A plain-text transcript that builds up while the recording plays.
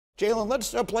Jalen,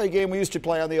 let's play a game we used to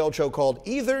play on the old show called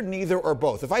Either, Neither, or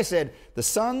Both. If I said the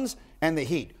Suns and the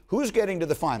Heat, who's getting to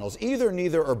the finals? Either,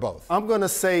 neither, or both? I'm going to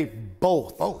say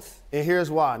both. Both. And here's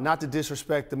why. Not to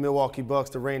disrespect the Milwaukee Bucks,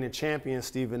 the reigning champions,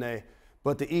 Stephen A.,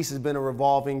 but the East has been a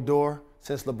revolving door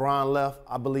since LeBron left.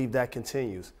 I believe that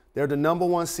continues. They're the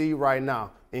 #1 seed right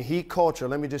now. In Heat culture,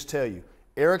 let me just tell you,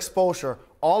 Eric Spoelstra,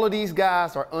 all of these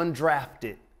guys are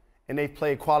undrafted, and they've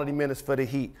played quality minutes for the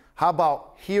Heat. How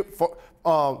about here for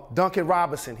Duncan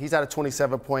Robinson? He's at a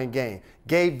 27-point game.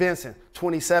 Gabe Vincent,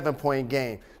 27-point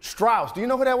game. Strauss, do you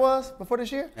know who that was before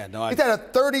this year? Yeah, no, He's had a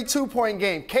 32-point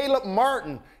game. Caleb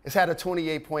Martin has had a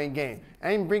 28-point game.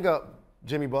 I didn't bring up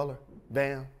Jimmy Butler,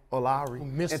 Bam, or Lowry,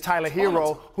 and Tyler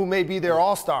Hero, who may be their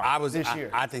all-star this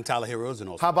year. I think Tyler Hero is an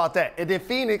all-star. How about that? And then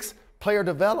Phoenix, player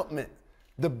development.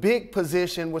 The big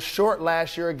position was short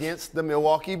last year against the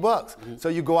Milwaukee Bucks. So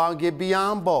you go out and get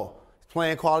Biyombo,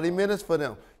 playing quality minutes for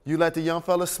them. You let the young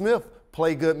fella Smith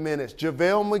play good minutes.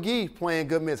 JaVale McGee playing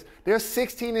good minutes. They're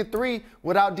 16-3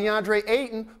 without DeAndre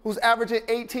Ayton, who's averaging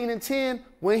 18-10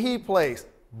 when he plays.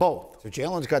 Both. So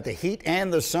Jalen's got the Heat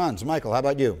and the Suns. Michael, how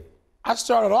about you? I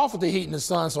started off with the Heat and the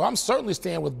Suns, so I'm certainly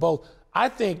staying with both. I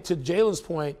think, to Jalen's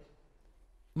point,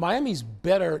 Miami's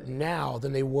better now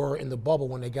than they were in the bubble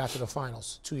when they got to the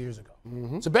finals 2 years ago.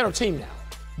 It's a better team now.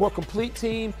 More complete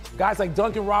team. Guys like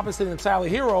Duncan Robinson and Tyler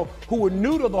Hero, who were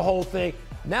new to the whole thing,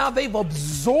 now they've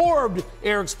absorbed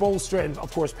Eric Spoelstra and,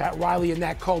 of course, Pat Riley and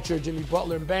that culture, Jimmy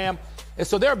Butler and Bam. And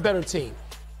so they're a better team.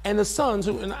 And the Suns,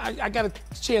 and I got a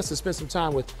chance to spend some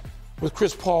time with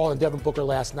Chris Paul and Devin Booker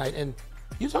last night, and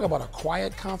you talk about a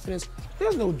quiet confidence.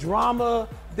 There's no drama.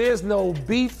 There's no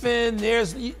beefing.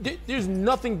 There's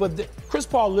nothing but Chris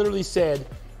Paul literally said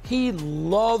he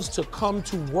loves to come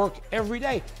to work every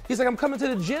day. He's like, I'm coming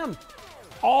to the gym.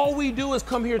 All we do is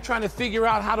come here trying to figure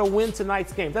out how to win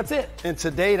tonight's game. That's it. And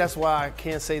today, that's why I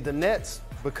can't say the Nets,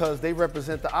 because they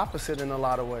represent the opposite in a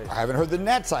lot of ways. I haven't heard the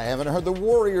Nets. I haven't heard the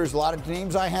Warriors. A lot of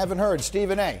names I haven't heard.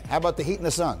 Stephen A., how about the Heat and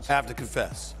the Suns? I have to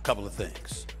confess a couple of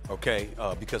things, okay,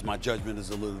 because my judgment is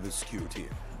a little bit skewed here.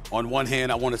 On one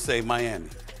hand, I want to say Miami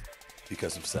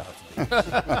because of South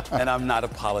Beach, and I'm not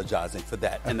apologizing for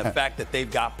that. And the fact that they've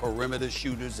got perimeter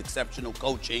shooters, exceptional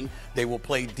coaching, they will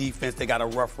play defense. They got a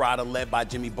rough rider led by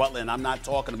Jimmy Butler, and I'm not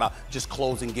talking about just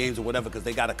closing games or whatever, because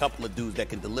they got a couple of dudes that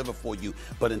can deliver for you.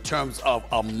 But in terms of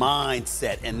a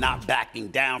mindset and not backing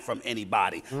down from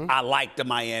anybody, I like the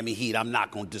Miami Heat. I'm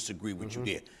not going to disagree with you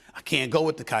there. I can't go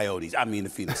with the Coyotes. I mean the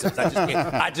Phoenix Suns.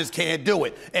 I just can't do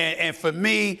it. And for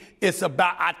me, it's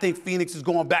about, I think Phoenix is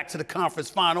going back to the conference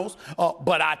finals,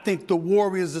 but I think the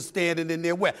Warriors are standing in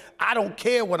their way. I don't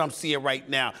care what I'm seeing right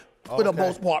now, for the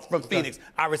most part, from Phoenix.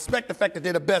 I respect the fact that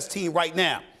they're the best team right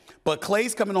now. But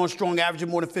Klay's coming on strong, averaging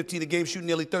more than 15 a game, shooting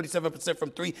nearly 37%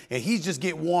 from three, and he's just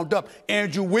getting warmed up.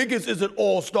 Andrew Wiggins is an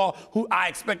all-star who I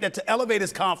expect that to elevate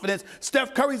his confidence.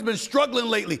 Steph Curry's been struggling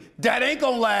lately. That ain't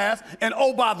gonna last. And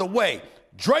oh, by the way,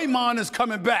 Draymond is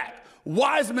coming back.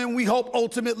 Wiseman, we hope,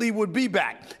 ultimately would be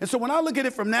back. And so when I look at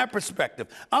it from that perspective,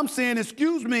 I'm saying,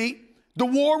 excuse me, the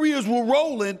Warriors were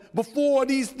rolling before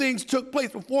these things took place,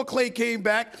 before Klay came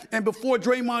back and before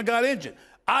Draymond got injured.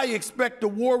 I expect the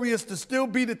Warriors to still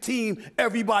be the team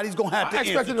everybody's going to have to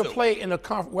answer to. I expect them to play in the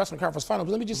Western Conference Finals.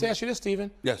 But let me just ask you this,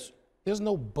 Stephen. Yes. There's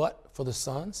no but for the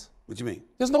Suns. What do you mean?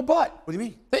 There's no but. What do you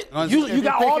mean? You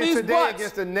got all these buts.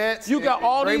 Against the Nets, you got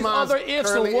all these other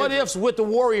ifs and what ifs with the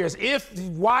Warriors. If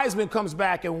Wiseman comes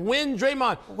back and win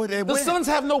Draymond, the Suns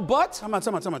have no but. Come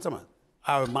on.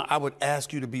 I would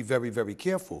ask you to be very, very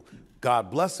careful. God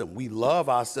bless them. We love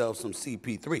ourselves some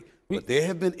CP3. But there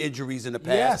have been injuries in the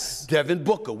past. Yes. Devin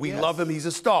Booker, we love him. He's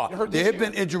a star. There have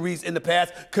been injuries in the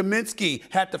past. Kaminsky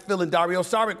had to fill in. Dario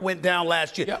Saric went down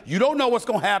last year. Yep. You don't know what's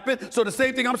going to happen. So the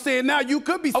same thing I'm saying now, you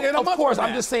could be saying Of course,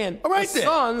 I'm just saying the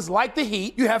Suns, like the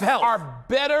Heat, you have health, are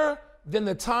better than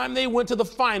the time they went to the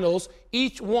finals,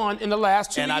 each one in the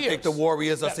last 2 years. And I think the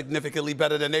Warriors are significantly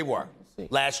better than they were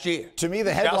last year. To me,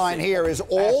 the headline here is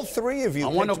all three of you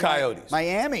I want no Coyotes.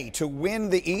 Miami to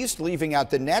win the East, leaving out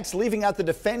the Nets, leaving out the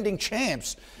defending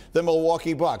champs, the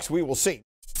Milwaukee Bucks. We will see.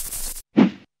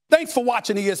 Thanks for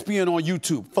watching ESPN on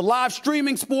YouTube. For live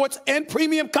streaming, sports, and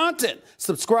premium content,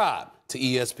 subscribe to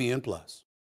ESPN+.